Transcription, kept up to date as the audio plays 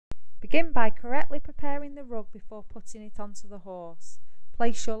Begin by correctly preparing the rug before putting it onto the horse.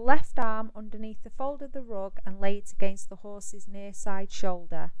 Place your left arm underneath the fold of the rug and lay it against the horse's near side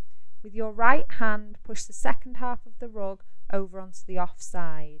shoulder. With your right hand, push the second half of the rug over onto the off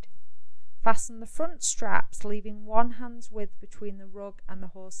side. Fasten the front straps, leaving one hand's width between the rug and the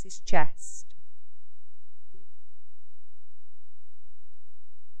horse's chest.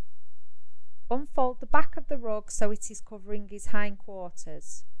 Unfold the back of the rug so it is covering his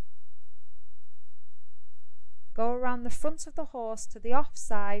hindquarters. Go around the front of the horse to the off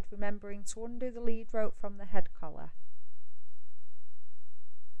side, remembering to undo the lead rope from the head collar.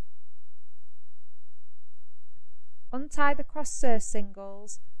 Untie the cross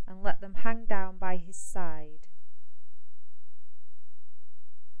surcingles and let them hang down by his side.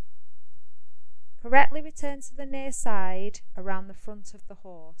 Correctly return to the near side around the front of the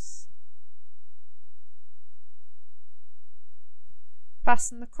horse.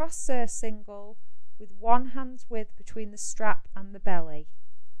 Fasten the cross surcingle with one hand's width between the strap and the belly.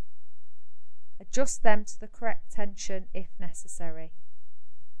 Adjust them to the correct tension if necessary.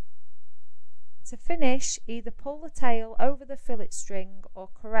 To finish, either pull the tail over the fillet string or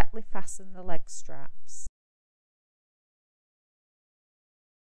correctly fasten the leg straps.